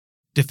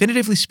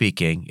Definitively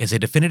Speaking is a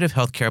definitive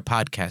healthcare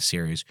podcast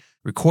series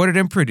recorded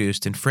and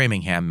produced in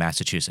Framingham,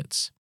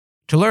 Massachusetts.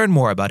 To learn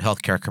more about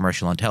healthcare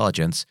commercial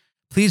intelligence,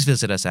 please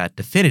visit us at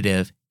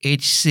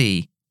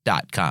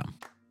definitivehc.com.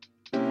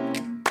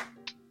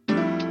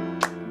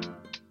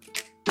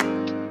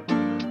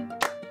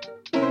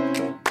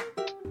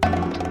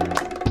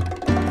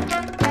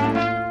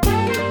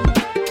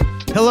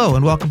 Hello,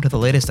 and welcome to the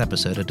latest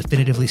episode of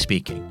Definitively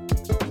Speaking,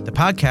 the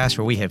podcast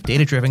where we have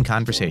data-driven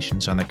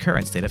conversations on the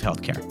current state of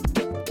healthcare.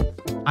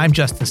 I'm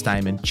Justin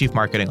Steinman, Chief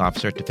Marketing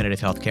Officer at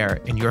Definitive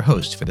Healthcare, and your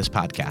host for this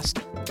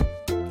podcast.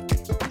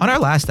 On our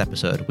last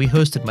episode, we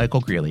hosted Michael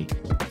Greeley,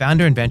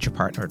 founder and venture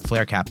partner at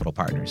Flare Capital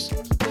Partners.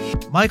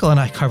 Michael and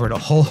I covered a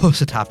whole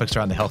host of topics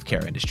around the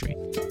healthcare industry.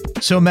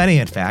 So many,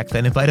 in fact,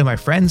 that I invited my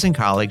friends and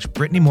colleagues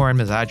Brittany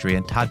Morin-Mazzadri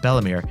and Todd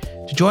Bellemere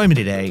to join me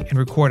today and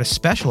record a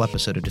special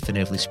episode of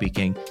Definitively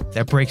Speaking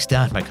that breaks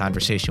down my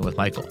conversation with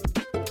Michael.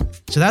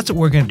 So that's what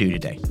we're going to do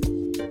today.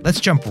 Let's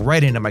jump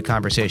right into my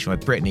conversation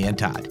with Brittany and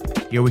Todd.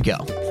 Here we go.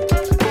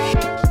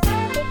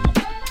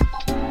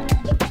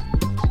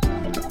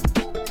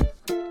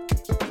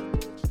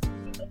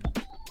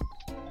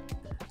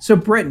 So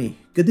Brittany,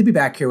 good to be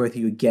back here with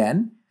you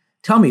again.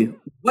 Tell me,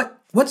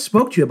 what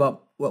spoke to you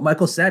about what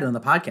Michael said on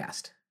the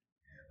podcast?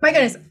 My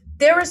goodness,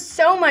 there was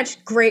so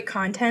much great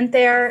content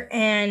there,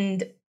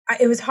 and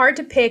it was hard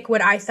to pick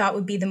what I thought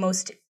would be the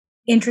most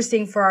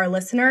interesting for our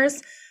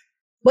listeners.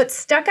 What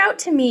stuck out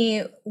to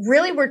me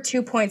really were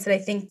 2 points that I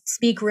think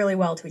speak really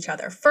well to each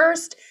other.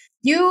 First,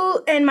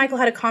 you and Michael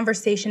had a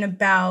conversation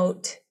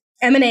about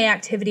M&A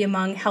activity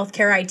among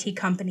healthcare IT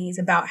companies,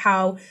 about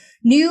how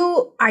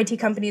new IT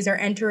companies are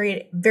entering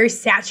a very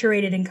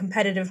saturated and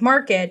competitive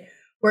market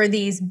where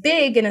these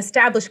big and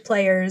established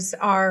players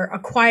are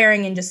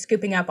acquiring and just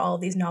scooping up all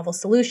of these novel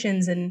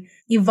solutions and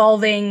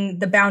evolving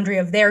the boundary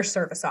of their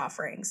service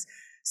offerings.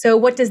 So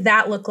what does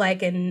that look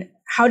like, and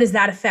how does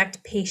that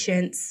affect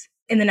patients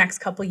in the next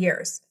couple of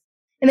years?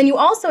 And then you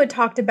also had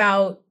talked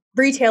about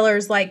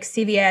retailers like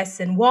CVS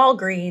and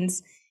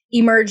Walgreens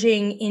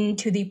emerging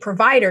into the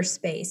provider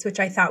space, which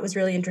I thought was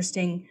really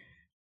interesting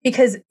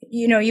because,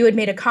 you had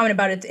made a comment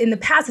about it. In the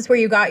past, it's where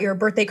you got your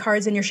birthday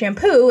cards and your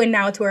shampoo, and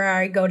now it's where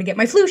I go to get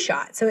my flu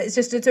shot. So it's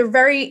a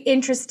very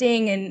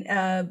interesting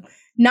and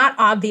not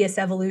obvious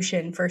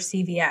evolution for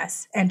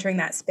CVS entering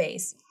that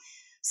space.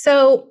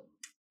 So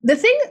the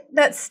thing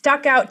that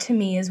stuck out to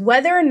me is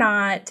whether or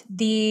not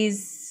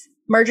these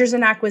mergers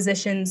and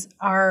acquisitions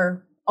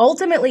are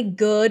ultimately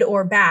good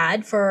or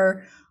bad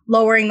for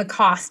lowering the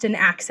cost and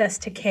access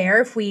to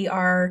care if we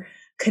are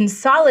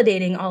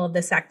consolidating all of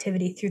this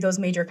activity through those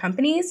major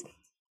companies,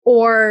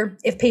 or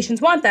if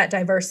patients want that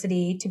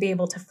diversity to be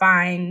able to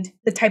find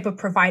the type of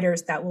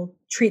providers that will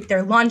treat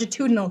their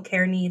longitudinal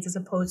care needs as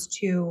opposed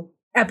to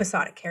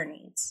episodic care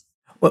needs.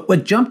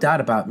 What jumped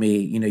out about me,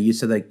 you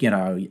said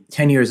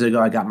 10 years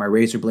ago, I got my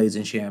razor blades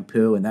and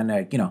shampoo. And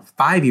then,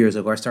 5 years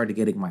ago, I started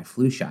getting my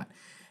flu shot.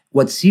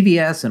 What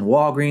CVS and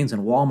Walgreens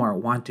and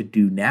Walmart want to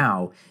do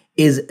now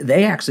is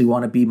they actually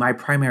want to be my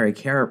primary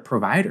care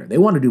provider. They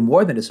want to do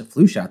more than just a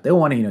flu shot. They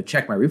want to,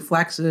 check my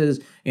reflexes,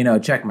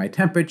 check my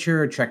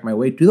temperature, check my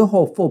weight, do the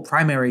whole full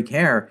primary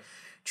care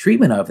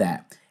treatment of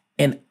that.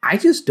 And I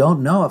just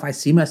don't know if I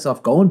see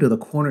myself going to the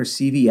corner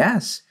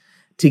CVS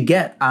to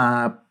get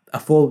a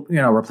full,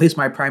 replace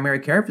my primary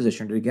care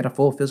physician, to get a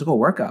full physical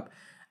workup.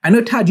 I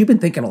know, Todd, you've been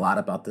thinking a lot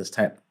about this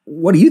type.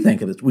 What do you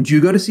think of this? Would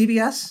you go to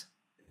CVS?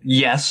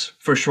 Yes,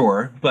 for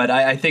sure. But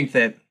I think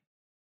that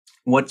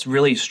what's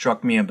really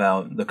struck me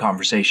about the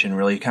conversation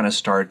really kind of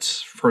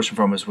starts first and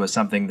foremost with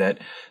something that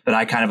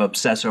I kind of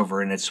obsess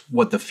over, and it's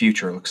what the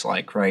future looks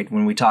like, right?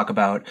 When we talk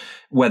about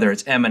whether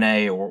it's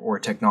M&A or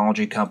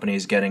technology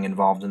companies getting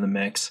involved in the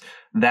mix,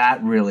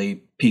 that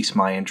really piques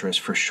my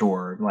interest for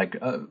sure. Like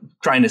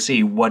trying to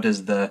see what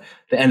does the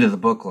end of the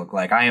book look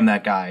like. I am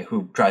that guy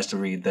who tries to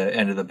read the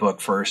end of the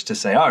book first to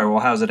say, oh, well,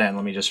 how's it end?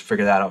 Let me just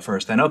figure that out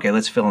first. Then, okay,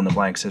 let's fill in the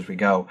blanks as we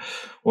go.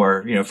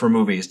 Or, for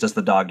movies, does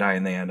the dog die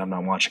in the end? I'm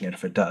not watching it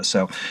if it does.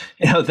 So,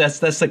 that's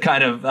the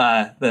kind of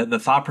the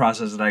thought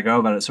process that I go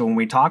about it. So when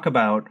we talk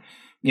about,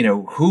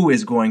 who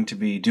is going to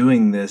be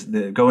doing this,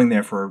 going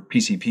there for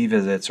PCP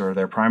visits or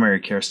their primary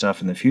care stuff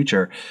in the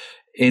future,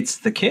 it's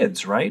the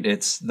kids, right?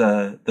 It's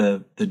the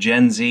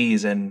Gen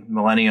Zs and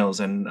millennials,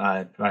 and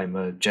I'm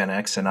a Gen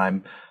X, and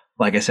I'm,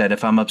 like I said,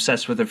 if I'm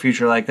obsessed with a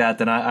future like that,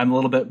 then I'm a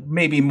little bit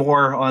maybe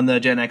more on the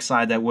Gen X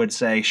side that would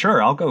say,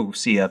 sure, I'll go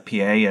see a PA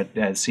at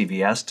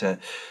CVS to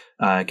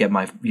get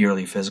my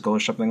yearly physical or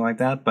something like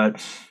that.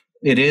 But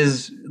it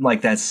is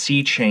like that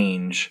sea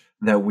change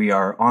that we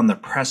are on the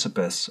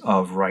precipice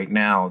of right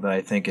now that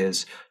I think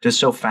is just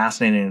so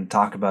fascinating to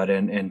talk about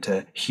and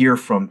to hear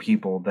from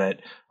people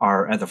that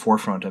are at the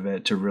forefront of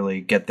it to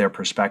really get their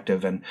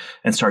perspective and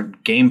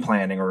start game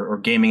planning or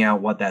gaming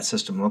out what that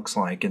system looks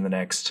like in the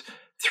next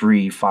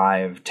 3,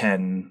 5,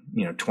 10,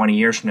 20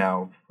 years from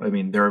now. I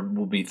mean, there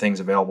will be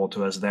things available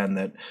to us then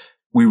that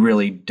we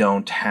really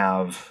don't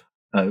have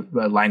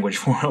language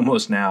for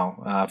almost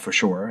now, for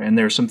sure. And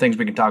there's some things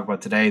we can talk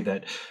about today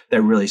that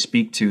really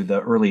speak to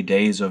the early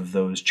days of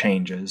those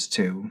changes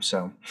too.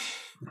 So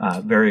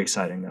very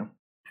exciting though.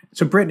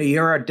 So Brittany,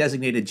 you're our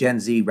designated Gen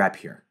Z rep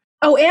here.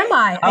 Oh, am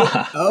I?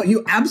 Oh,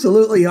 you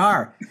absolutely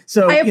are.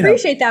 So I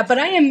appreciate that, but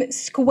I am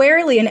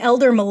squarely an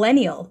elder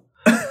millennial.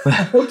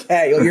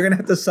 Okay, well, you're going to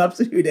have to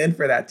substitute in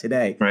for that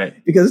today. Right.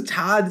 Because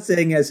Todd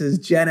saying as his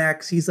Gen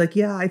X, he's like,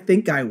 yeah, I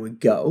think I would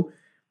go.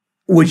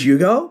 Would you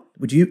go?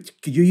 Could you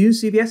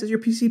use CVS as your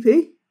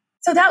PCP?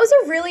 So that was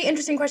a really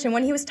interesting question.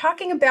 When he was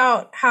talking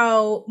about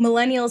how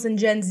millennials and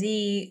Gen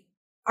Z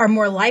are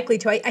more likely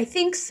to, I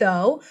think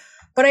so.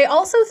 But I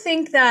also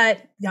think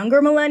that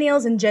younger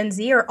millennials and Gen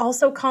Z are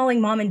also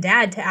calling mom and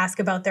dad to ask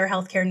about their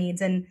healthcare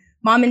needs. And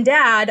mom and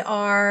dad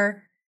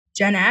are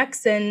Gen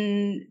X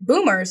and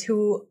boomers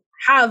who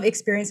have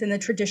experience in the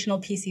traditional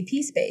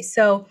PCP space.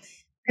 So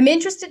I'm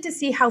interested to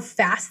see how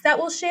fast that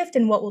will shift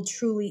and what will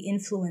truly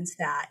influence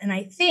that. And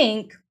I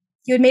think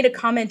you had made a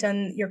comment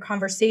on your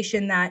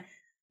conversation that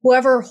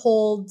whoever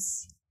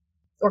holds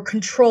or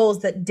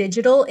controls that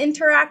digital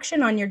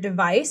interaction on your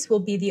device will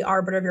be the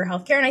arbiter of your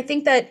healthcare. And I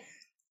think that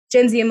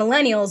Gen Z and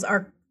millennials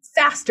are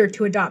faster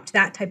to adopt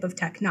that type of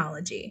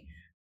technology.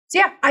 So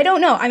yeah, I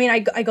don't know. I mean,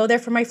 I go there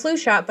for my flu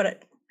shot,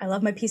 but I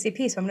love my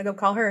PCP, so I'm going to go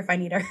call her if I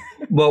need her.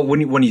 Well,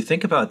 when you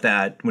think about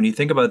that, when you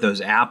think about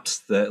those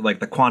apps, like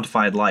the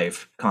quantified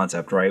life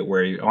concept, right,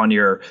 where on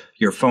your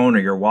phone or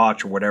your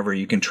watch or whatever,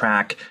 you can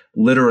track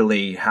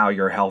literally how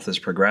your health is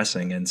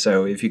progressing. And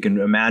so if you can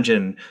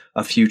imagine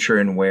a future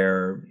in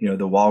where,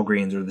 the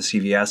Walgreens or the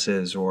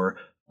CVS's or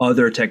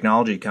other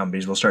technology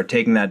companies will start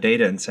taking that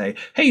data and say,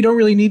 hey, you don't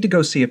really need to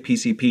go see a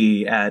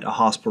PCP at a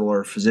hospital or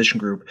a physician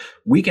group.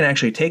 We can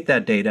actually take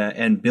that data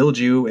and build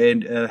you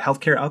a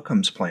healthcare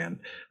outcomes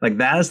plan. Like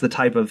that is the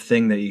type of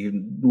thing that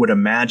you would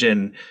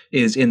imagine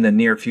is in the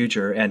near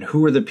future. And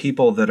who are the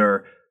people that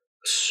are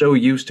so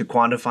used to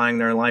quantifying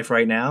their life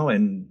right now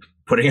and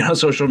putting it on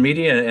social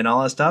media and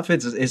all that stuff?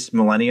 It's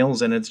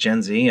millennials and it's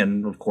Gen Z,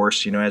 and of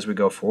course, as we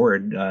go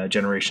forward,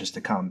 generations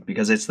to come,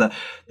 because it's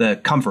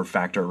the comfort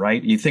factor,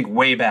 right? You think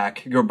way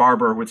back, your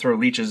barber would throw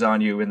leeches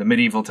on you in the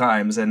medieval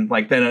times, and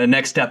like then the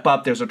next step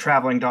up, there's a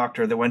traveling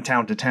doctor that went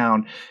town to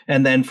town,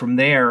 and then from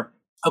there,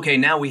 okay,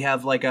 now we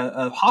have like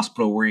a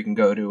hospital where you can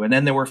go to, and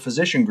then there were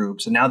physician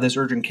groups, and now there's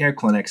urgent care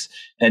clinics,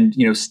 and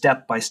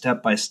step by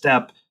step by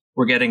step,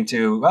 we're getting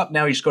to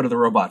now you just go to the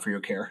robot for your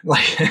care.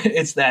 Like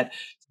it's that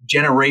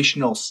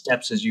generational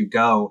steps as you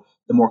go.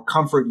 The more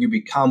comfort you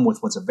become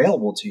with what's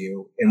available to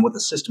you and what the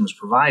system is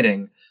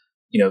providing,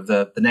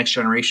 the next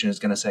generation is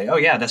going to say, oh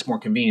yeah, that's more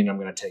convenient, I'm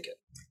going to take it.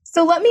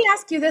 So let me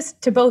ask you this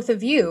to both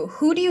of you.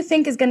 Who do you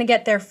think is going to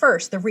get there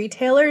first, the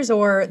retailers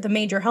or the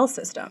major health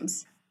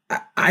systems?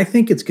 I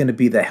think it's going to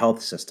be the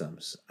health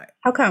systems.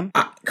 How come?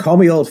 Call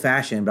me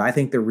old-fashioned, but I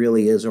think there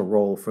really is a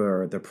role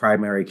for the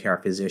primary care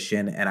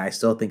physician, and I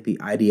still think the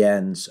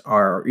IDNs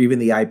are, even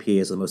the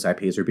IPAs, the most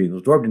IPAs are being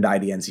absorbed into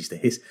IDNs these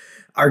days,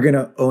 are going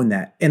to own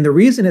that. And the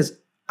reason is,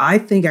 I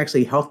think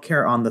actually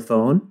healthcare on the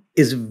phone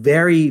is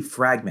very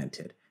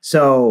fragmented.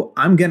 So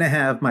I'm going to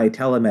have my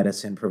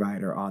telemedicine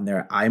provider on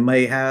there. I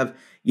may have,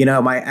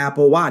 my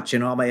Apple Watch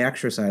and all my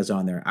exercise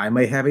on there. I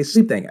may have a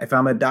sleep thing. If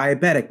I'm a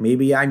diabetic,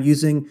 maybe I'm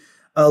using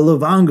a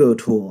Livongo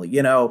tool,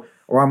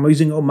 or I'm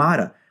using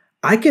Omada.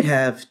 I could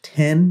have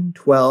 10,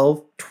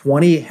 12,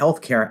 20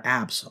 healthcare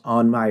apps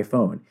on my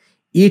phone,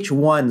 each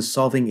one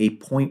solving a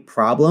point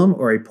problem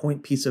or a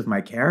point piece of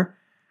my care.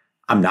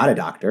 I'm not a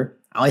doctor.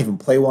 I'll even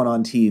play one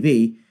on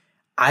TV.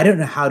 I don't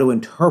know how to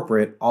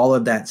interpret all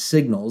of that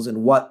signals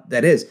and what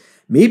that is.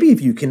 Maybe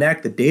if you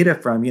connect the data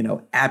from,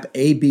 app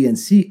A, B, and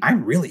C,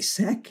 I'm really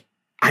sick.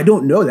 I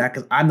don't know that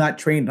because I'm not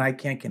trained and I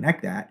can't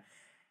connect that.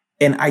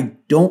 And I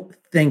don't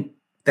think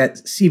that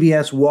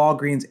CVS,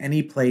 Walgreens,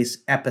 any place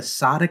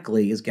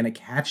episodically is going to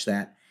catch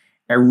that.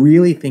 I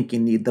really think you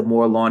need the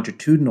more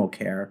longitudinal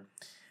care.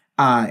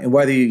 And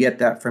whether you get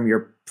that from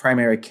your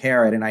primary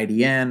care at an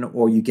IDN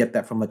or you get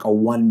that from like a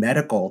One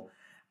Medical,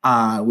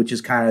 which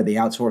is kind of the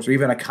outsource, or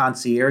even a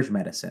concierge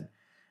medicine.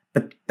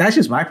 But that's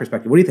just my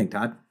perspective. What do you think,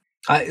 Todd?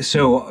 It's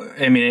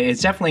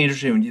definitely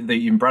interesting that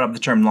you brought up the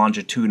term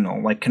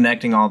longitudinal, like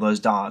connecting all those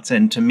dots.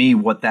 And to me,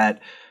 what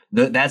that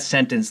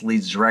sentence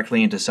leads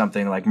directly into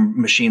something like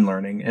machine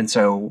learning. And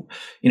so,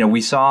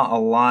 we saw a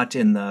lot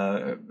in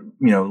the,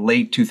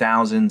 late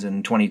 2000s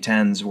and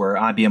 2010s where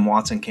IBM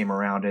Watson came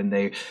around and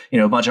they,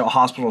 a bunch of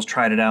hospitals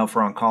tried it out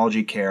for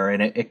oncology care,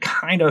 and it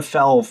kind of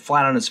fell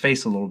flat on its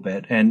face a little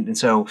bit. And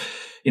so,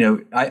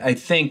 I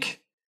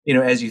think,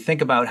 as you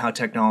think about how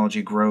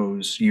technology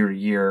grows year to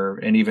year,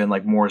 and even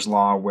like Moore's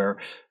Law, where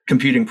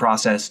computing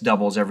process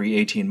doubles every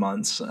 18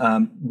 months,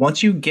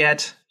 once you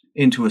get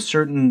into a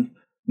certain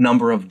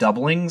number of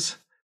doublings,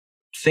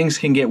 things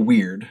can get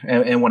weird.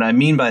 And what I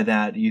mean by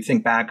that, you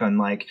think back on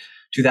like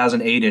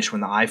 2008-ish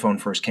when the iPhone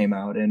first came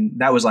out, and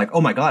that was like,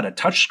 oh my God, a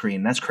touch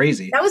screen, that's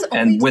crazy. That was only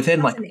and within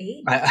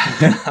 2008?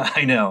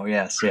 I know,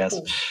 yes.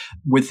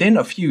 Within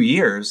a few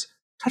years,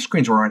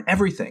 touchscreens were on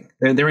everything.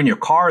 They're in your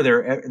car.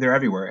 They're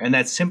everywhere. And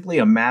that's simply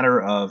a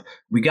matter of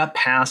we got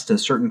past a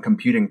certain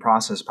computing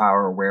process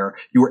power where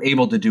you were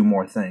able to do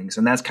more things.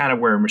 And that's kind of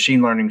where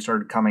machine learning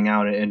started coming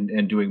out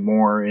and doing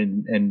more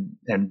and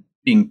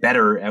being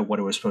better at what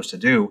it was supposed to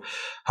do.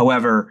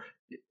 However,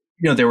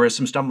 there were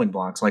some stumbling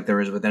blocks like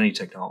there is with any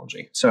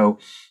technology. So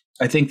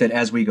I think that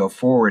as we go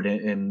forward,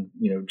 and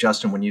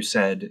Justin, when you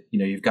said,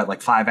 you've got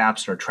like 5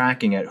 apps that are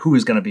tracking it, who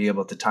is going to be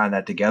able to tie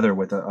that together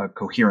with a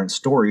coherent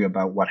story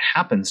about what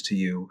happens to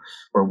you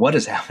or what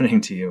is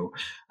happening to you?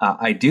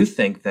 I do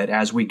think that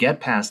as we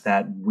get past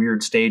that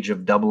weird stage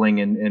of doubling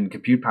in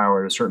compute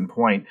power at a certain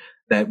point,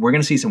 that we're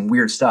going to see some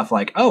weird stuff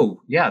like,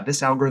 oh, yeah,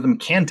 this algorithm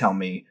can tell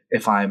me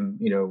if I'm,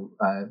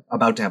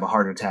 about to have a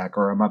heart attack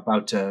or I'm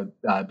about to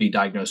be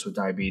diagnosed with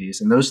diabetes.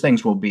 And those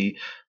things will be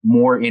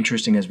more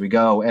interesting as we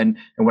go. And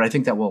what I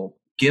think that will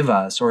give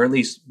us, or at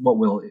least it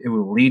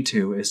will lead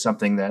to, is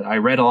something that I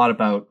read a lot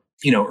about,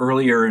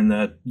 earlier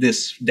in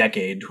this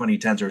decade,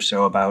 2010s or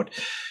so, about,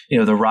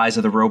 the rise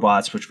of the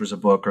robots, which was a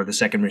book, or the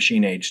Second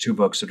Machine Age, 2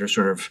 books that are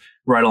sort of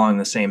right along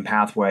the same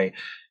pathway.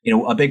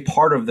 A big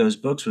part of those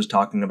books was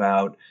talking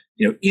about,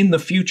 in the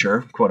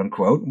future, quote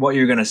unquote, what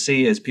you're going to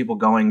see is people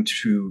going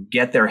to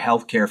get their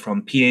healthcare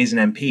from PAs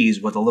and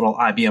MPs with a little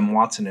IBM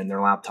Watson in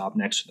their laptop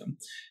next to them.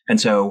 And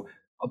so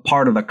a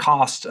part of the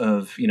cost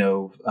of,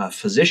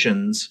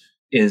 physicians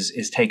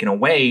is taken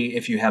away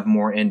if you have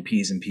more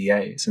NPs and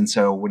PAs. And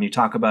so when you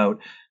talk about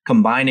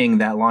combining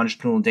that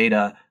longitudinal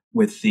data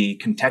with the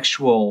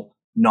contextual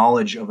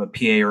knowledge of a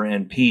PA or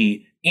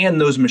NP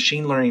and those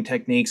machine learning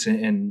techniques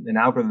and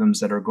algorithms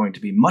that are going to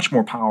be much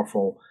more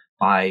powerful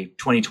by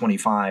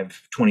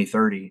 2025,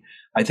 2030,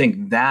 I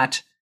think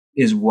that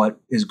is what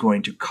is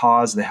going to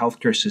cause the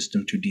healthcare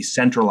system to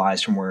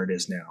decentralize from where it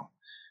is now.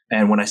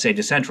 And when I say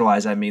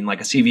decentralize, I mean like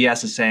a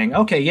CVS is saying,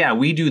 okay, yeah,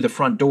 we do the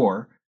front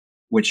door,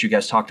 which you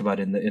guys talked about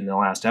in the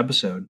last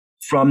episode.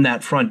 From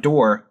that front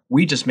door,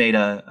 we just made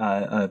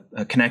a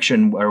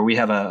connection where we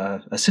have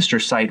a sister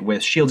site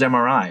with Shields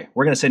MRI.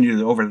 We're going to send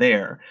you over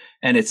there.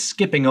 And it's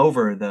skipping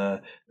over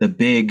the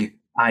big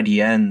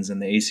IDNs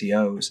and the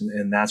ACOs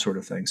and that sort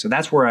of thing. So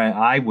that's where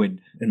I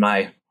would, in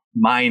my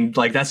mind,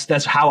 like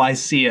that's how I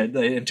see it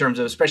in terms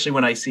of, especially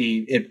when I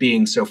see it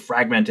being so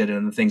fragmented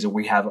and the things that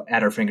we have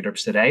at our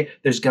fingertips today,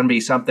 there's going to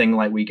be something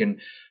like we can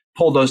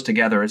pull those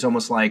together. It's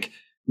almost like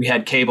we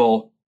had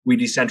cable, we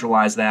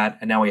decentralized that,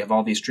 and now we have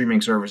all these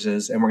streaming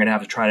services, and we're going to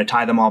have to try to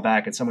tie them all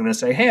back. And someone's going to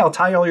say, hey, I'll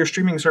tie all your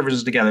streaming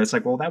services together. It's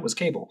like, well, that was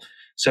cable.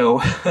 So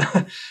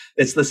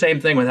it's the same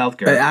thing with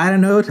healthcare. I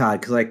don't know,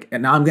 Todd, because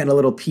and now I'm getting a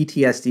little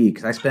PTSD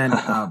because I spent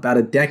about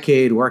a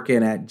decade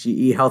working at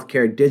GE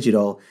Healthcare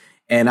Digital,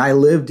 and I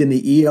lived in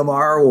the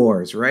EMR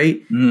wars,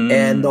 right?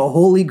 And the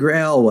holy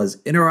grail was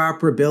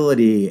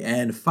interoperability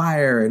and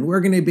FHIR, and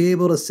we're going to be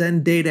able to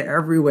send data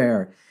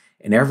everywhere.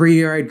 And every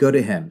year I'd go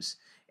to HIMSS,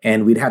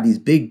 and we'd have these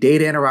big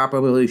data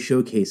interoperability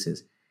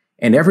showcases.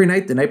 And every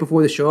night, the night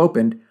before the show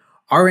opened,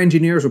 our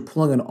engineers were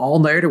pulling an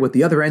all-nighter with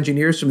the other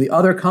engineers from the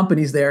other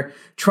companies there,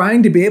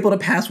 trying to be able to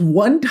pass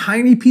one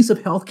tiny piece of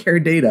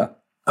healthcare data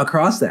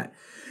across that.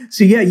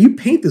 So yeah, you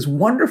paint this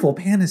wonderful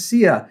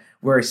panacea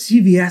where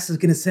CVS is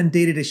going to send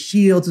data to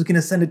Shields, is going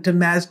to send it to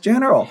Mass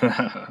General.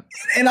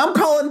 And I'm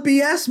calling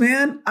BS,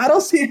 man. I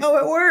don't see how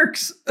it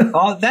works.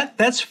 Oh,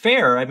 that's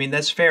fair. I mean,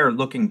 that's fair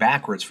looking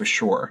backwards for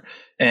sure.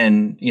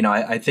 And,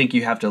 I think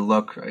you have to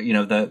look,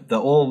 the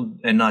old,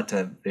 and not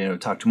to,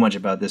 talk too much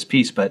about this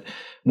piece, but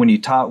when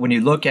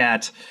you look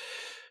at,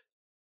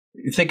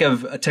 you think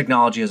of a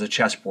technology as a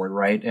chessboard,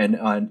 right? And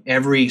on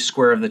every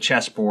square of the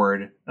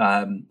chessboard,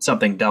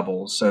 something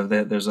doubles. So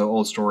there's an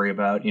old story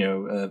about,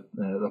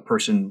 a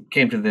person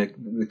came to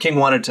the king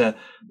wanted to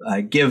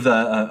give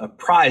a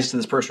prize to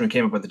this person who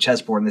came up with the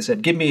chessboard. And they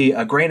said, give me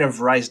a grain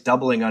of rice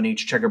doubling on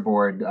each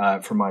checkerboard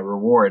for my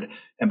reward.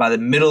 And by the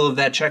middle of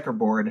that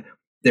checkerboard,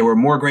 there were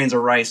more grains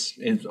of rice,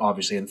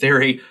 obviously in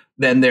theory,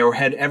 than there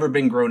had ever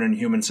been grown in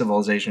human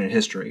civilization in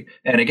history.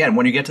 And again,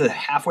 when you get to the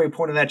halfway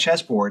point of that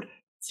chessboard,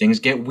 things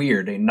get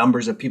weird and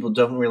numbers that people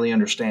don't really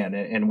understand.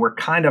 And we're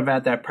kind of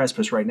at that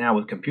precipice right now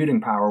with computing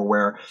power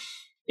where,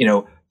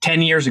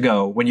 10 years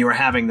ago, when you were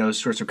having those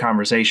sorts of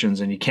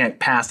conversations and you can't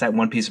pass that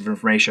one piece of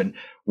information,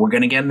 we're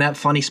going to get in that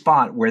funny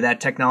spot where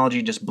that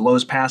technology just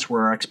blows past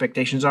where our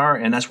expectations are.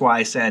 And that's why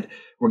I said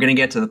we're going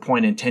to get to the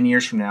point in 10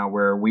 years from now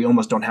where we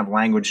almost don't have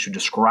language to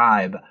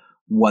describe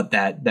what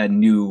that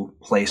new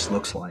place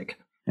looks like.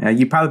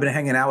 You've probably been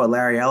hanging out with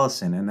Larry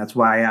Ellison, and that's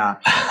why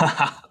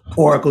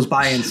Oracle's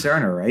buying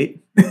Cerner, right?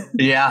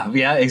 Yeah,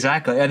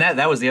 exactly. And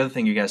that was the other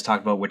thing you guys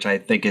talked about, which I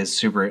think is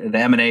super. The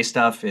M&A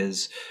stuff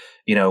is,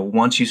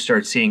 once you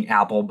start seeing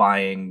Apple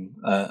buying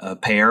a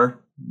pair,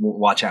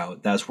 watch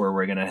out. That's where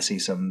we're going to see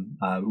some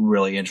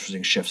really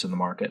interesting shifts in the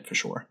market for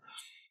sure.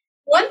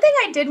 One thing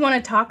I did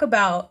want to talk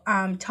about,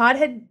 Todd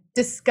had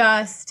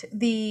discussed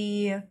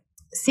the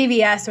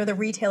CVS or the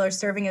retailer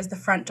serving as the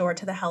front door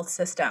to the health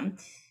system.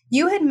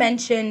 You had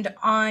mentioned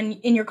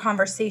in your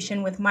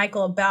conversation with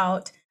Michael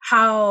about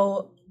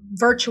how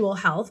virtual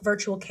health,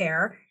 virtual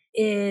care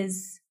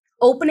is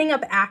opening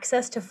up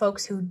access to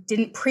folks who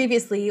didn't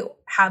previously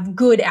have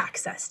good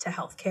access to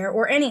healthcare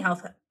or any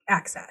health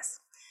access.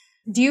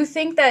 Do you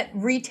think that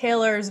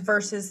retailers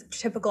versus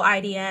typical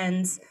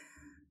IDNs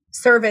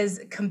serve as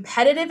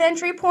competitive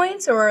entry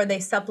points, or are they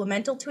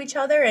supplemental to each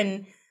other?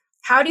 And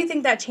how do you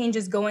think that change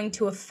is going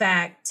to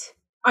affect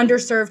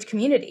underserved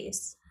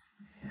communities?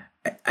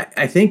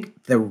 I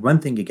think the one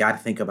thing you got to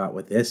think about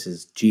with this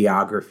is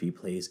geography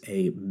plays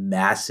a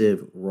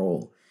massive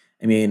role.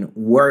 I mean,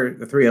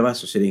 the three of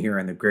us are sitting here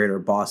in the greater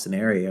Boston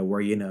area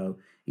where, you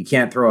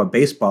can't throw a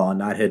baseball and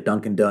not hit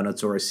Dunkin'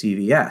 Donuts or a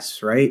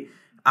CVS, right?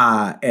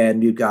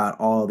 And you've got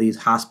all these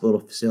hospital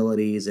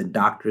facilities and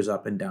doctors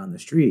up and down the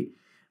street.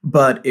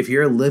 But if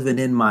you're living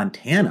in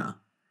Montana,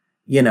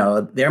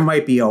 there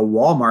might be a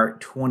Walmart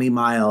 20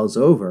 miles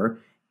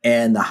over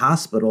and the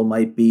hospital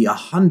might be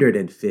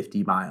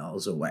 150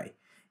 miles away.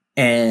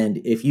 And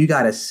if you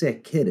got a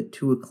sick kid at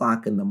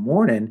 2:00 in the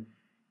morning,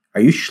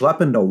 are you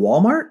schlepping to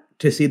Walmart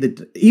to see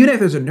even if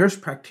there's a nurse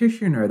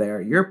practitioner there,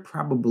 you're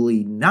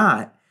probably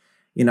not.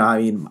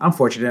 I'm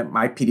fortunate.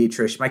 My kid's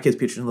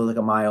pediatrician lives like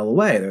a mile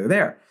away. They're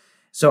there.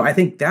 So I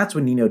think that's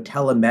when,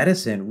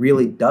 telemedicine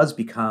really does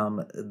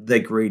become the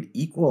great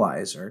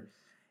equalizer.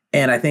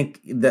 And I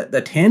think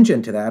the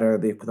tangent to that, or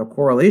the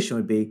correlation,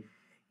 would be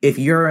if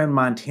you're in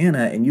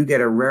Montana and you get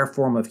a rare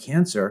form of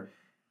cancer,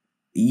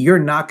 you're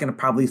not going to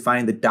probably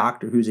find the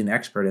doctor who's an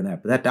expert in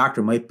that. But that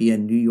doctor might be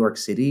in New York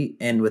City.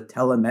 And with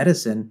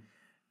telemedicine,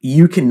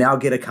 you can now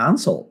get a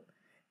consult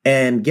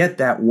and get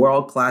that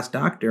world-class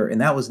doctor.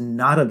 And that was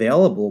not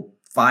available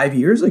 5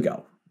 years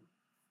ago.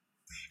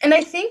 And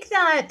I think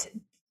that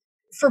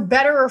for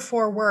better or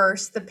for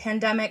worse, the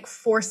pandemic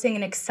forcing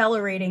and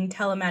accelerating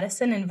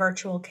telemedicine and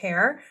virtual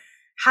care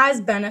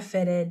has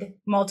benefited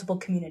multiple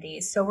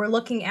communities. So we're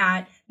looking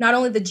at not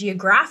only the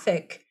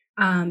geographic,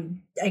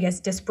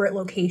 disparate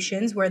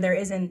locations where there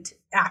isn't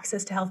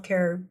access to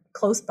healthcare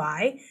close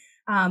by,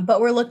 but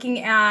we're looking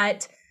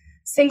at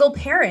single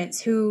parents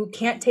who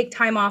can't take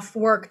time off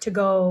work to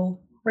go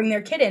bring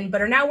their kid in,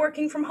 but are now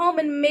working from home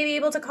and may be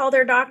able to call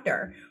their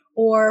doctor.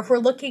 Or if we're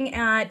looking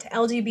at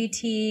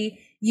LGBT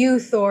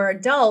youth or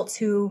adults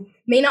who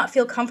may not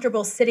feel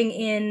comfortable sitting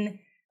in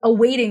a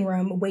waiting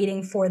room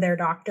waiting for their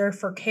doctor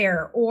for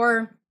care,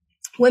 or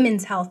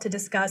women's health to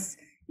discuss,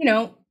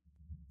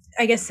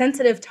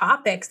 sensitive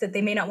topics that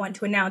they may not want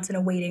to announce in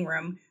a waiting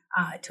room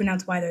to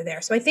announce why they're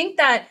there. So I think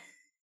that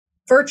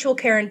virtual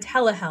care and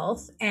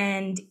telehealth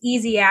and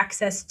easy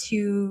access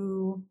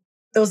to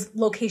those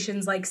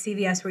locations like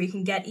CVS where you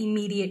can get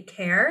immediate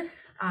care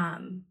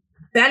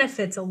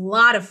benefits a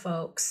lot of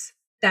folks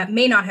that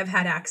may not have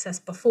had access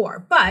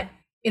before. But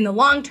in the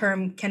long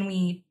term, can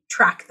we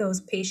track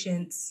those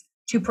patients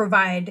to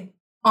provide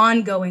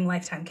ongoing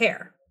lifetime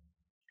care?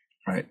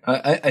 Right.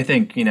 I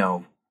think,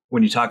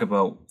 when you talk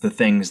about the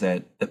things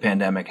that the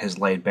pandemic has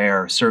laid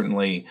bare,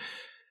 certainly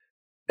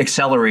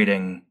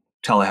accelerating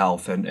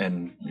telehealth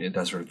and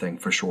that sort of thing,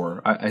 for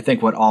sure. I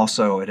think what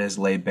also it has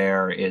laid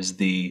bare is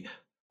the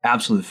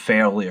absolute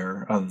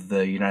failure of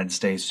the United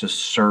States to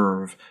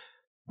serve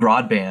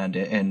broadband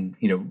and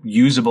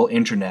usable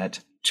internet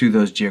to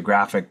those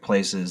geographic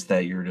places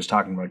that you're just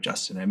talking about,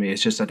 Justin. I mean,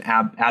 it's just an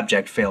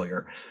abject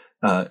failure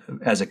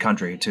as a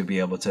country to be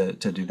able to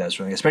do that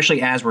sort of thing,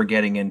 especially as we're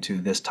getting into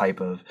this type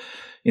of,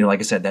 like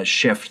I said, that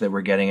shift that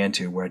we're getting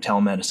into where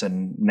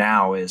telemedicine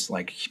now is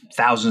like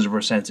thousands of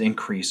 %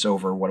 increase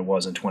over what it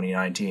was in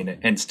 2019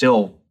 and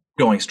still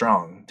going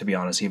strong, to be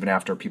honest. Even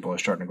after people are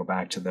starting to go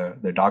back to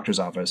their doctor's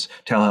office,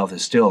 telehealth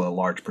is still a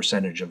large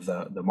percentage of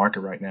the market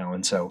right now.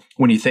 And so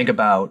when you think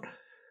about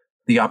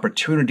the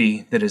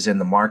opportunity that is in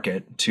the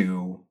market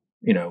to,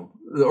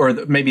 or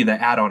maybe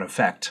the add-on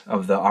effect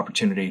of the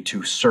opportunity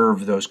to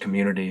serve those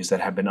communities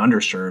that have been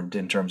underserved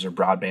in terms of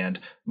broadband,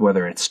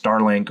 whether it's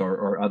Starlink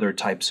or other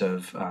types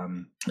of,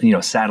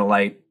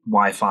 satellite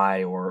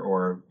Wi-Fi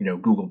or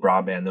Google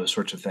broadband, those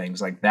sorts of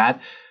things like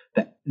that.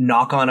 The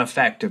knock-on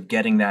effect of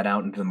getting that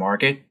out into the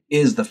market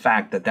is the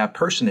fact that that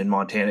person in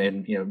Montana,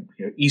 in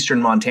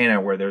eastern Montana,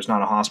 where there's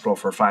not a hospital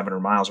for 500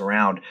 miles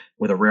around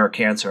with a rare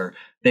cancer,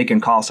 they can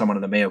call someone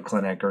in the Mayo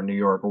Clinic or New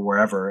York or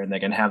wherever, and they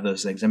can have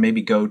those things, and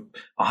maybe go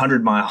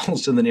 100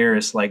 miles to the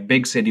nearest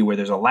big city where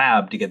there's a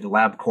lab to get the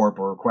LabCorp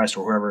or Quest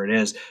or whoever it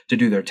is to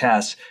do their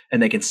tests,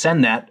 and they can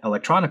send that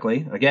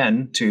electronically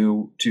again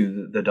to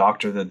the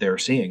doctor that they're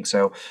seeing.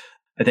 So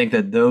I think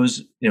that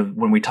those,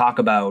 when we talk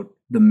about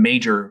the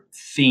major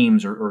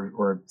themes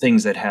or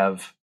things that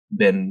have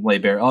been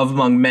laid bare,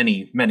 among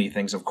many, many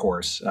things, of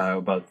course,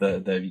 about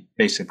the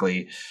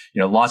basically,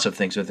 lots of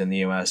things within the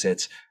U.S.,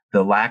 it's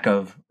the lack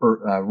of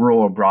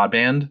rural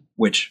broadband,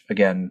 which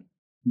again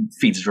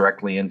feeds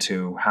directly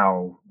into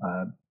how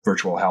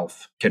virtual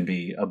health can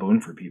be a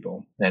boon for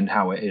people and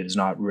how it is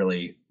not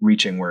really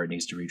reaching where it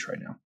needs to reach right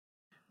now.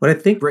 What I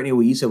think, Brittany,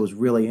 what you said was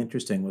really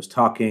interesting was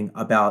talking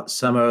about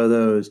some of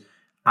those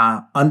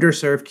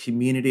underserved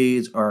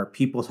communities or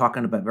people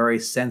talking about very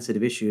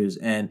sensitive issues.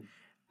 And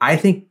I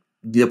think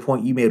the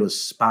point you made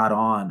was spot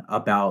on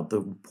about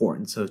the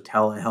importance of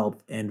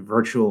telehealth and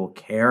virtual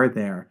care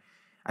there.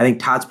 I think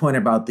Todd's point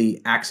about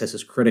the access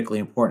is critically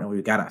important.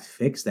 We've got to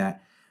fix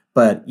that.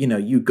 But,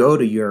 you go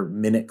to your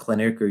Minute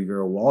Clinic or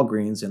your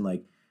Walgreens and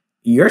like,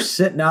 you're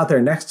sitting out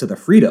there next to the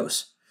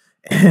Fritos.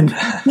 And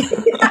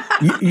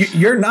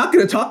you're not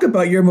going to talk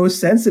about your most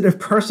sensitive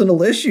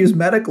personal issues,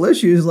 medical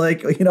issues,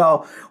 like,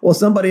 well,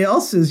 somebody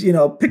else is,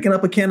 picking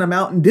up a can of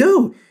Mountain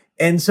Dew.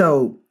 And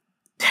so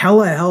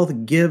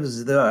telehealth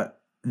gives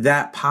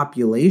that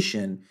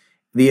population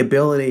the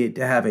ability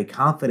to have a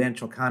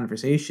confidential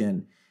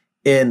conversation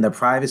in the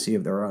privacy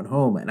of their own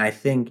home. And I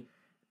think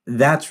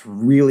that's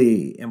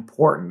really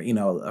important.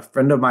 A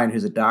friend of mine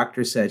who's a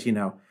doctor said,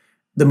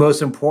 the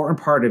most important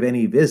part of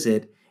any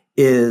visit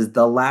is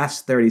the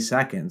last 30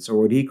 seconds,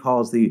 or what he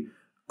calls the,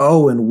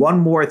 oh, and one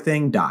more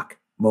thing, doc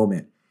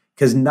moment.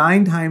 Because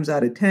 9 times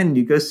out of 10,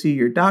 you go see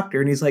your doctor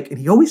and he's like, and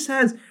he always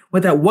says,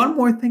 what that one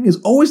more thing is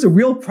always the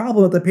real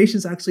problem that the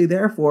patient's actually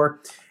there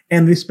for.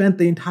 And we spent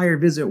the entire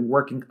visit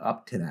working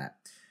up to that.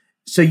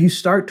 So you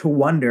start to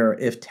wonder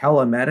if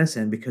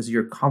telemedicine, because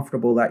you're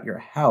comfortable at your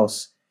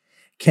house,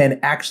 can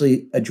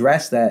actually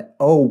address that,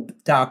 oh,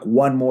 doc,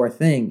 one more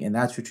thing. And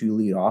that's what you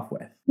lead off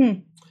with.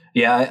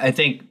 Yeah, I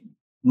think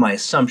my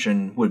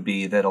assumption would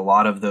be that a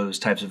lot of those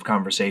types of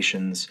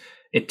conversations,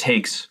 it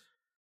takes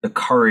the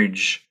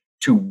courage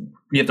you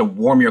have to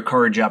warm your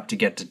courage up to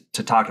get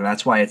to talk to them.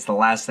 That's why it's the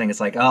last thing. It's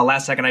like, oh,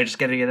 last second, I just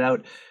got to get it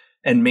out.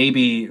 And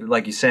maybe,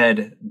 like you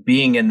said,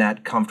 being in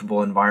that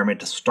comfortable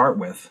environment to start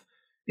with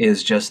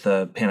is just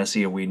the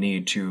panacea we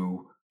need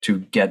to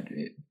get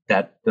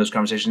those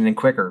conversations in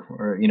quicker,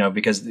 or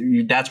because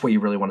that's what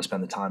you really want to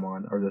spend the time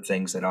on, are the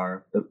things that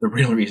are the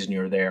real reason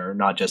you're there,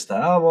 not just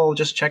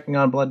just checking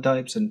on blood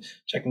types and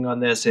checking on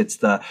this. It's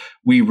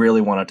we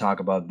really want to talk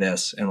about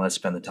this, and let's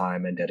spend the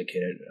time and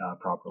dedicate it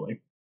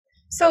properly.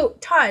 So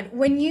Todd,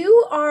 when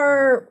you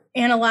are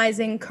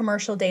analyzing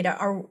commercial data,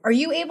 are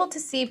you able to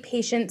see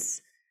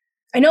patients?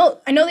 I know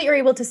that you're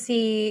able to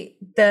see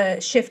the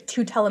shift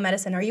to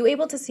telemedicine. Are you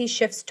able to see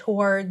shifts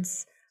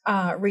towards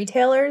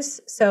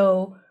retailers?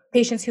 So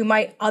patients who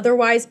might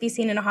otherwise be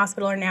seen in a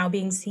hospital are now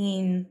being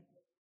seen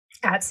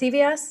at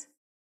CVS?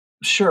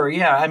 Sure.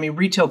 Yeah. I mean,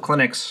 retail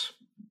clinics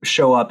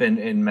show up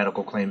in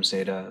medical claims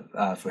data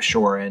for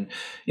sure. And,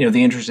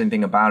 the interesting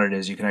thing about it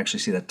is you can actually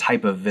see the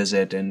type of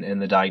visit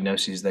and the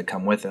diagnoses that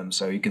come with them.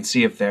 So you can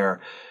see if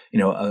they're,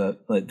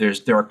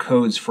 there are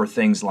codes for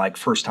things like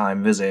first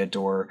time visit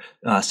or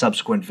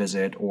subsequent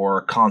visit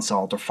or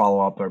consult or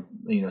follow up or,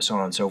 so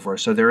on and so forth.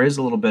 So there is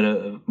a little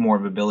bit more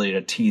of ability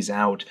to tease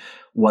out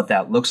what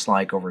that looks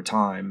like over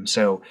time.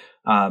 So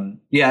and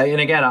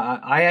again,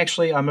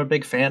 I'm a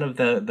big fan of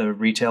the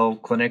retail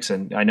clinics,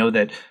 and I know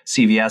that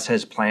CVS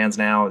has plans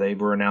now. They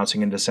were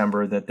announcing in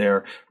December that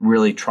they're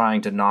really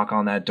trying to knock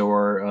on that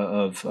door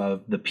of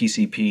the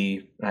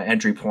PCP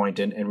entry point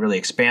and really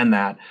expand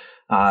that,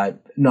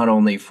 not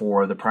only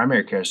for the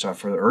primary care stuff,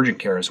 for the urgent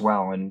care as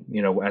well. And,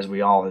 as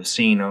we all have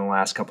seen in the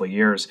last couple of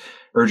years,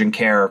 urgent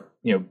care,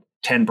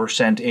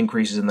 10%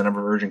 increases in the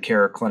number of urgent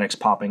care clinics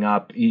popping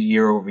up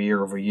year over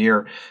year over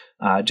year.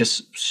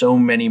 Just so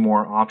many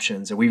more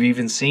options. And we've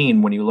even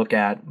seen, when you look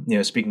at,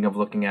 speaking of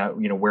looking at,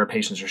 where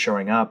patients are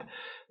showing up,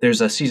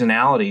 there's a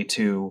seasonality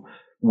to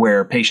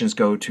where patients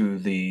go to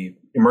the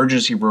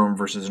emergency room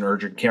versus an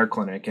urgent care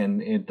clinic.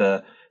 And at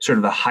the sort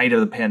of the height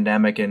of the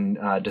pandemic in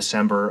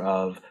December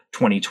of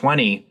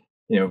 2020,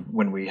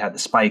 when we had the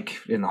spike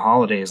in the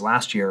holidays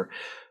last year,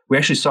 we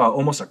actually saw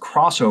almost a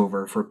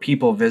crossover for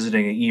people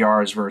visiting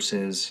ERs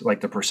versus like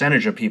the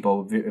percentage of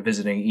people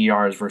visiting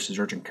ERs versus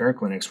urgent care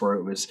clinics, where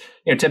it was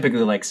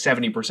typically like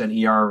 70%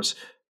 ERs,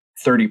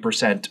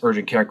 30%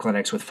 urgent care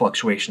clinics, with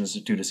fluctuations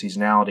due to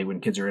seasonality when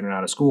kids are in and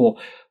out of school.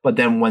 But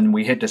then when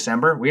we hit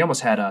December, we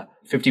almost had a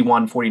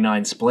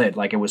 51-49 split.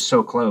 Like, it was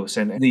so close.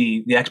 And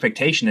the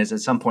expectation is at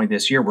some point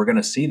this year, we're going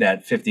to see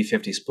that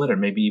 50-50 split, and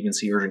maybe even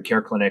see urgent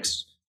care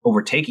clinics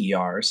overtake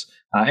ERs.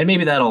 And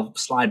maybe that'll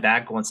slide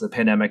back once the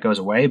pandemic goes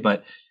away.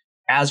 But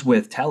as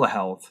with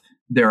telehealth,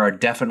 there are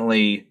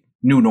definitely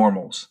new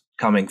normals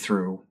coming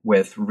through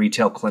with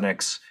retail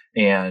clinics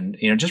and,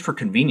 just for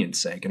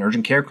convenience sake, and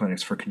urgent care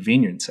clinics for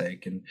convenience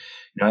sake. And,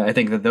 I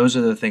think that those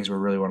are the things we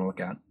really want to look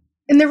at.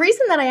 And the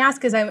reason that I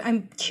ask is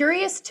I'm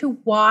curious to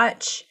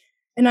watch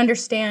and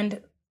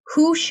understand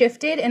who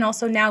shifted and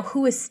also now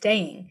who is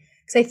staying.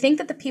 Because I think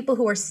that the people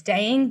who are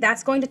staying,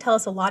 that's going to tell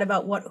us a lot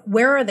about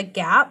where are the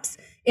gaps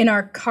in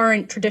our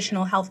current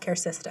traditional healthcare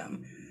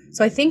system.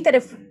 So I think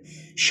that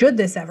should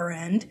this ever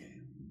end,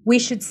 we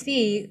should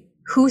see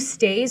who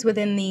stays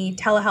within the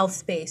telehealth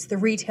space, the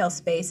retail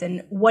space,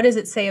 and what does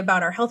it say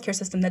about our healthcare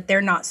system that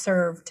they're not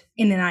served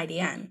in an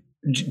IDN?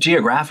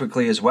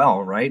 Geographically as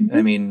well, right? Mm-hmm.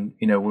 I mean,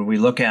 when we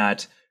look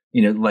at,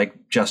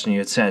 like Justin, you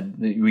had said,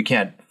 we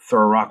can't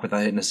throw a rock without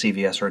hitting a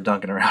CVS or a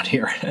Dunkin' around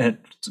here.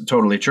 It's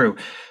totally true.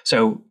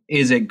 So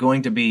is it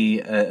going to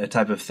be a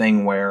type of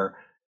thing where,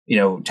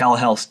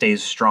 telehealth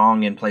stays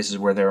strong in places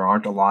where there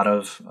aren't a lot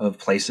of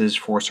places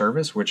for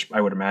service, which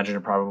I would imagine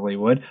it probably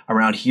would?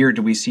 Around here,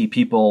 do we see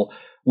people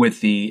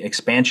with the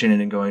expansion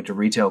and going to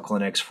retail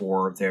clinics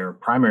for their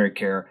primary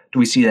care, do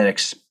we see that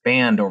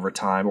expand over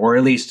time, or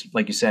at least,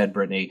 like you said,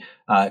 Brittany,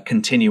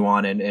 continue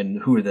on?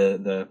 And who are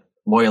the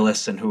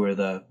loyalists and who are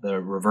the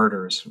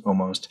reverters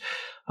almost?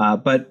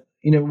 But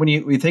when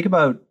you think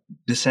about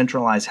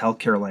decentralized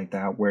healthcare like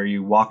that, where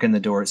you walk in the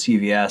door at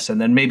CVS, and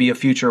then maybe a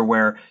future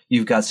where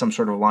you've got some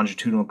sort of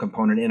longitudinal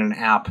component in an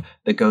app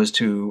that goes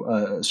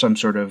to some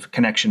sort of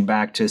connection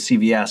back to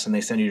CVS, and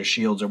they send you to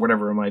Shields or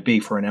whatever it might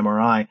be for an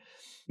MRI.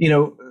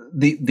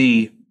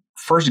 The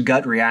first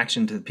gut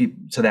reaction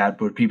to that,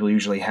 what people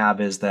usually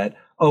have is that,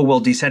 oh, well,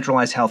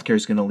 decentralized healthcare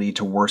is going to lead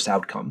to worse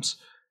outcomes.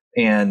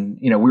 And,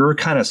 we were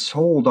kind of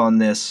sold on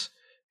this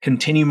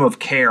continuum of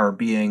care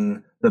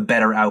being the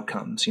better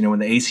outcomes. When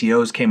the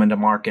ACOs came into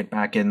market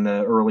back in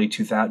the early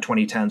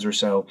 2010s or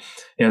so,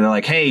 they're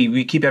like, hey,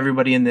 we keep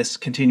everybody in this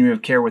continuum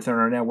of care within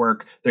our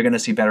network, they're going to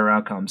see better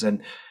outcomes.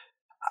 And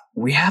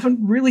we haven't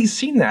really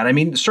seen that. I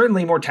mean,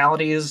 certainly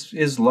mortality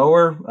is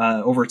lower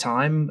over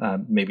time,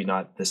 maybe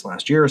not this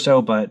last year or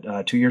so,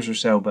 but 2 years or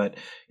so. But,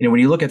 when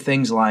you look at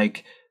things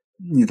like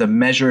the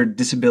measured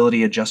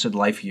disability adjusted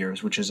life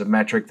years, which is a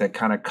metric that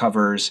kind of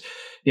covers,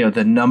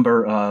 the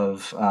number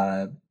of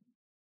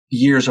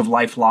years of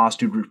life lost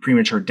due to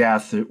premature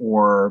death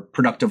or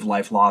productive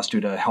life lost due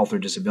to health or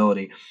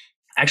disability,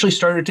 actually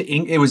started to,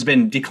 it was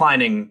been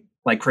declining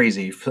like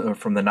crazy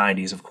from the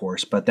 90s, of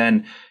course. But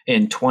then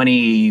in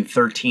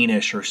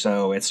 2013-ish or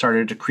so, it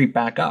started to creep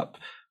back up.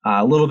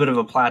 A little bit of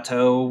a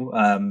plateau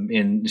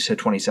in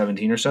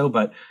 2017 or so,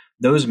 but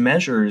those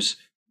measures,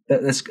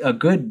 that's a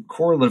good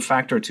correlative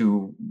factor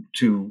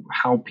to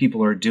how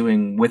people are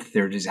doing with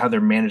their disease, how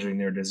they're managing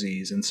their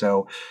disease. And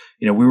so,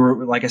 we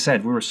were, like I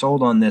said, we were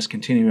sold on this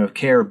continuum of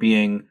care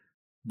being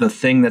the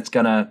thing that's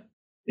going to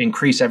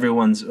increase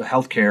everyone's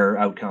healthcare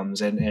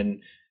outcomes.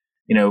 And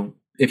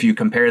if you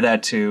compare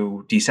that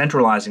to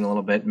decentralizing a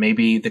little bit,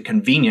 maybe the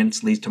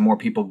convenience leads to more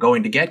people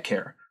going to get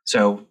care.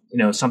 So,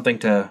 something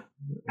to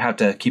have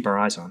to keep our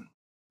eyes on.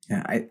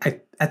 Yeah, I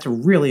that's a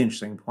really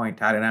interesting point,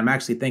 Todd. And I'm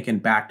actually thinking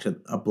back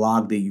to a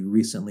blog that you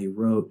recently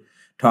wrote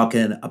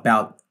talking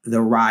about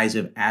the rise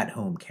of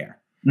at-home care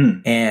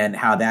and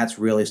how that's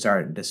really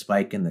starting to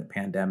spike in the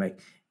pandemic.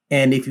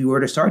 And if you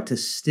were to start to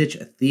stitch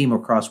a theme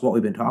across what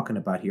we've been talking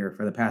about here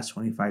for the past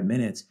 25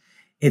 minutes,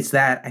 it's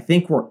that I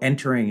think we're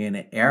entering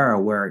an era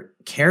where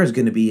care is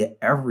going to be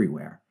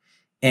everywhere.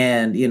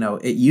 And,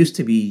 it used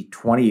to be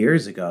 20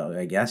 years ago,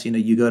 I guess,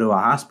 you go to a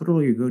hospital,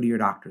 or you go to your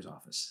doctor's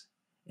office.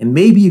 And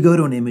maybe you go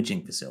to an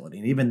imaging facility.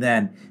 And even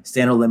then,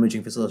 standalone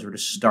imaging facilities were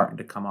just starting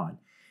to come on.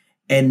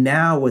 And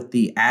now with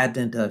the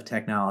advent of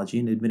technology,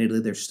 and admittedly,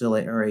 there's still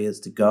areas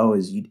to go,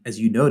 as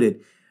you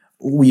noted,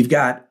 we've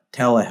got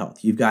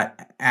telehealth, you've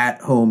got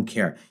at-home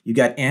care, you've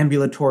got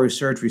ambulatory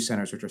surgery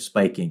centers, which are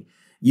spiking.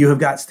 You have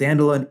got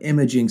standalone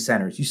imaging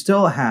centers. You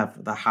still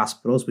have the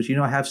hospitals, but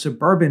have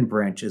suburban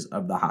branches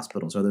of the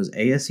hospitals. Are those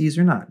ASCs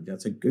or not?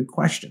 That's a good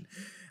question.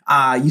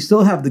 You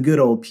still have the good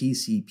old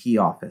PCP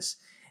office.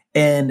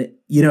 And,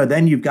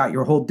 then you've got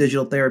your whole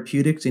digital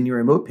therapeutics and your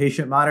remote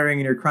patient monitoring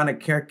and your chronic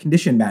care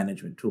condition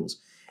management tools.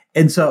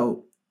 And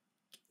so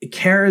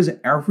care is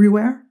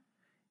everywhere.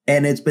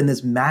 And it's been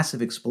this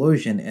massive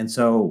explosion. And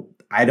so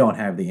I don't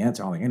have the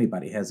answer. I don't think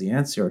anybody has the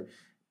answer.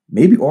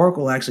 Maybe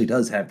Oracle actually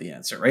does have the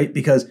answer, right?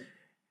 Because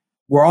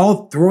we're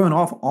all throwing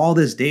off all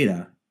this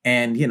data.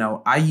 And,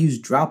 I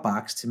use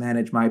Dropbox to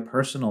manage my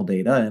personal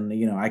data. And,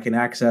 I can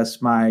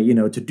access my,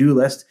 to-do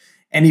list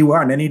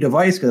anywhere on any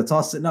device because it's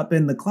all sitting up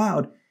in the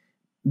cloud.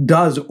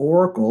 Does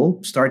Oracle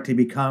start to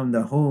become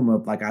the home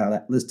of, like I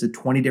listed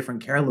 20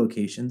 different care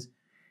locations?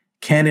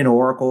 Can an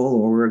Oracle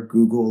or a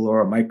Google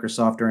or a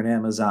Microsoft or an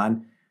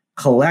Amazon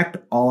collect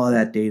all of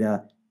that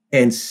data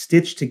and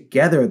stitch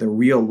together the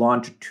real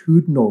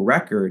longitudinal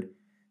record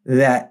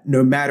that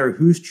no matter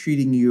who's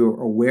treating you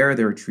or where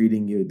they're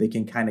treating you, they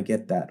can kind of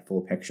get that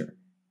full picture?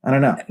 I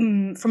don't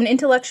know. From an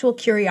intellectual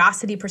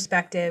curiosity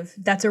perspective,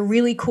 that's a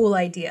really cool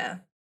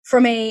idea.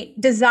 From a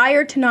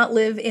desire to not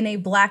live in a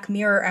Black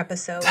Mirror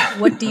episode,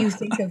 what do you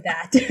think of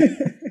that?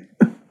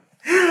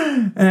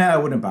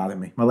 It wouldn't bother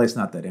me. My life's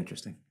not that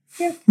interesting.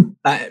 Yeah.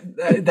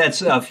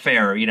 That's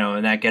fair,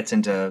 and that gets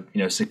into,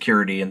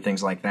 security and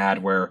things like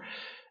that, where,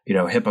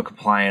 HIPAA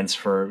compliance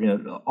for,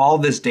 all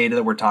this data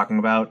that we're talking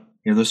about,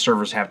 those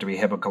servers have to be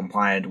HIPAA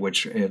compliant,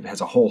 which it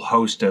has a whole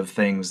host of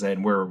things that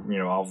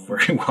we're, all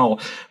very well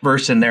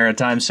versed in there at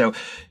times. So,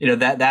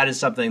 that is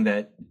something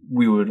that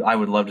I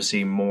would love to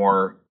see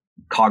more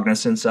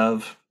cognizance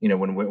of,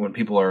 when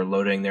people are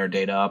loading their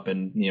data up,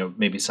 and,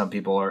 maybe some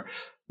people are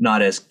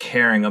not as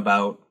caring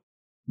about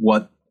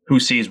who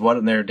sees what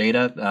in their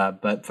data,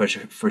 but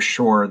for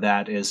sure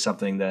that is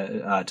something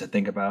that to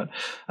think about.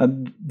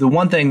 The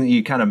one thing that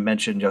you kind of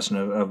mentioned, Justin,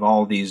 of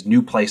all these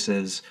new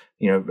places,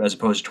 as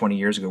opposed to 20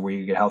 years ago where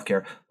you get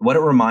healthcare, what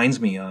it reminds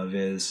me of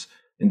is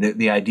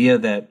the idea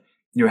that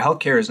your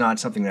healthcare is not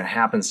something that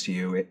happens to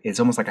you. It's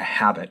almost like a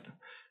habit,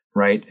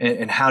 right?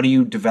 And how do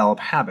you develop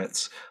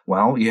habits?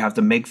 Well, you have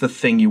to make the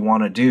thing you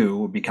want to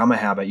do become a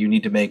habit. You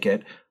need to make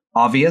it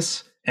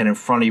obvious and in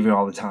front of you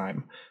all the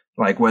time.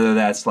 Like whether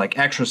that's like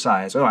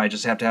exercise. Oh, I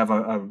just have to have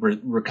a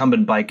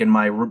recumbent bike in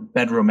my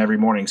bedroom every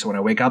morning. So when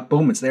I wake up,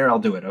 boom, it's there. I'll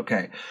do it.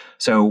 Okay.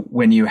 So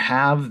when you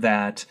have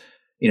that,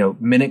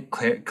 minute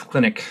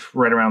clinic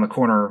right around the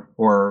corner,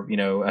 or,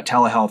 a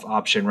telehealth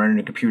option right on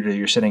your computer that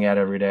you're sitting at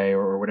every day,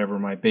 or whatever it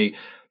might be,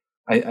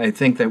 I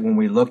think that when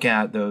we look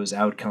at those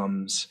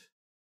outcomes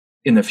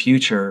in the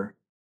future,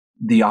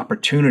 the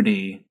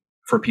opportunity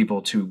for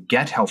people to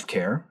get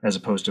healthcare as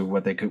opposed to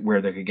where they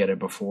could get it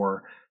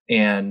before.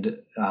 And,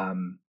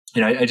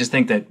 I just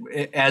think that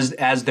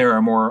as there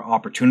are more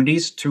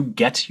opportunities to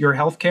get your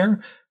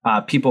healthcare,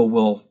 people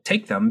will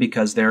take them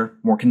because they're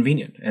more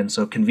convenient. And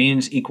so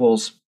convenience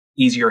equals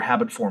easier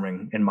habit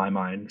forming in my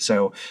mind.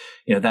 So,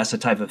 that's the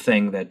type of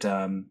thing that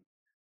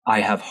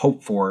I have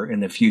hope for in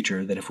the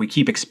future, that if we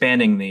keep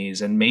expanding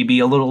these, and maybe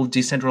a little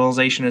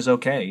decentralization is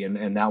okay.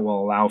 And that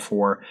will allow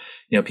for,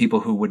 people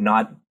who would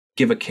not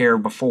give a care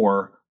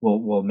before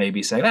will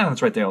maybe say,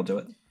 that's right there, I'll do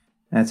it.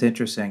 That's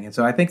interesting. And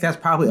so I think that's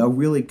probably a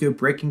really good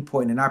breaking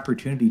point and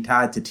opportunity,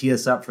 Todd, to tee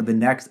us up for the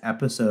next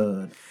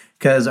episode.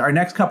 Because our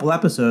next couple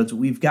episodes,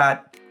 we've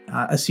got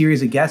a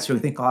series of guests who I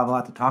think will have a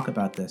lot to talk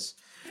about this.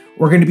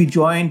 We're going to be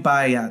joined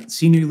by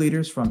senior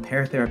leaders from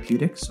Pear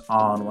Therapeutics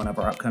on one of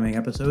our upcoming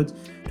episodes,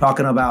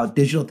 talking about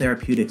digital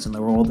therapeutics and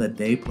the role that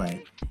they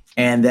play.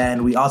 And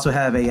then we also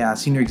have a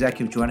senior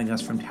executive joining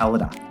us from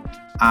Teladoc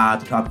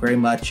to talk very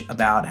much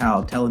about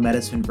how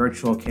telemedicine,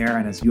 virtual care,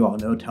 and as you all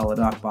know,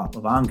 Teladoc bought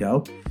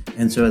Livongo.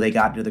 And so they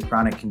got into the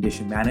chronic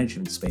condition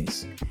management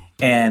space.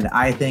 And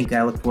I think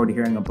I look forward to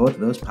hearing on both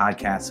of those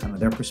podcasts, some of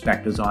their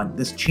perspectives on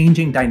this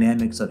changing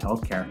dynamics of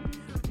healthcare,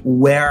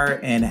 where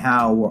and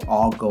how we're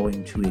all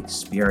going to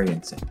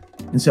experience it.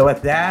 And so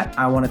with that,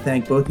 I want to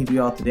thank both of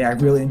you all today. I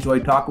really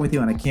enjoyed talking with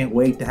you, and I can't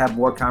wait to have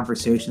more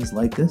conversations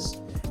like this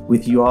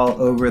with you all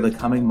over the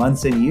coming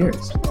months and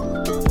years.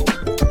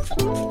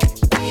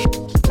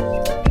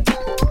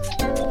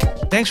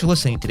 Thanks for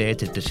listening today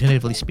to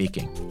Definitively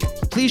Speaking.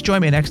 Please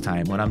join me next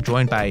time when I'm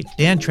joined by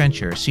Dan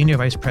Trencher, Senior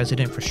Vice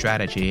President for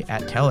Strategy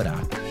at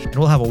Teladoc, and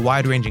we'll have a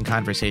wide-ranging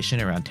conversation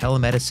around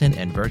telemedicine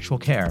and virtual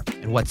care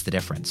and what's the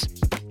difference.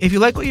 If you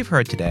like what you've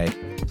heard today,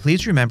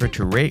 please remember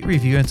to rate,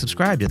 review, and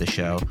subscribe to the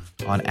show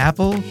on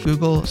Apple,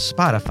 Google,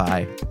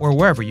 Spotify, or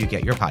wherever you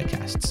get your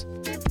podcasts.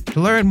 To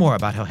learn more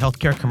about how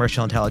healthcare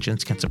commercial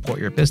intelligence can support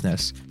your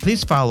business,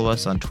 please follow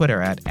us on Twitter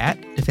at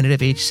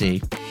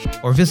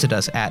DefinitiveHC or visit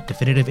us at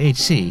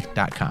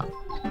definitivehc.com.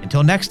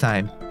 Until next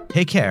time,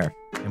 take care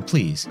and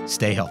please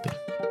stay healthy.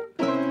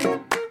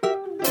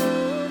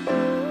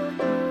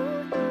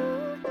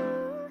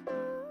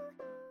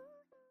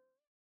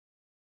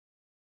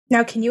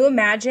 Now, can you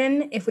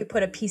imagine if we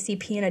put a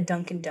PCP in a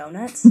Dunkin'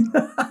 Donuts?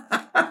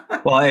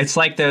 Well, it's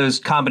like those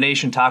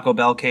combination Taco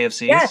Bell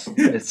KFCs. Yes.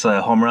 It's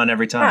a home run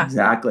every time. Yeah.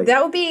 Exactly.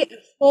 That would be a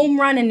home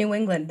run in New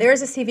England.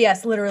 There's a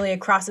CVS literally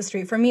across the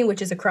street from me,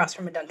 which is across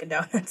from a Dunkin'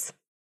 Donuts.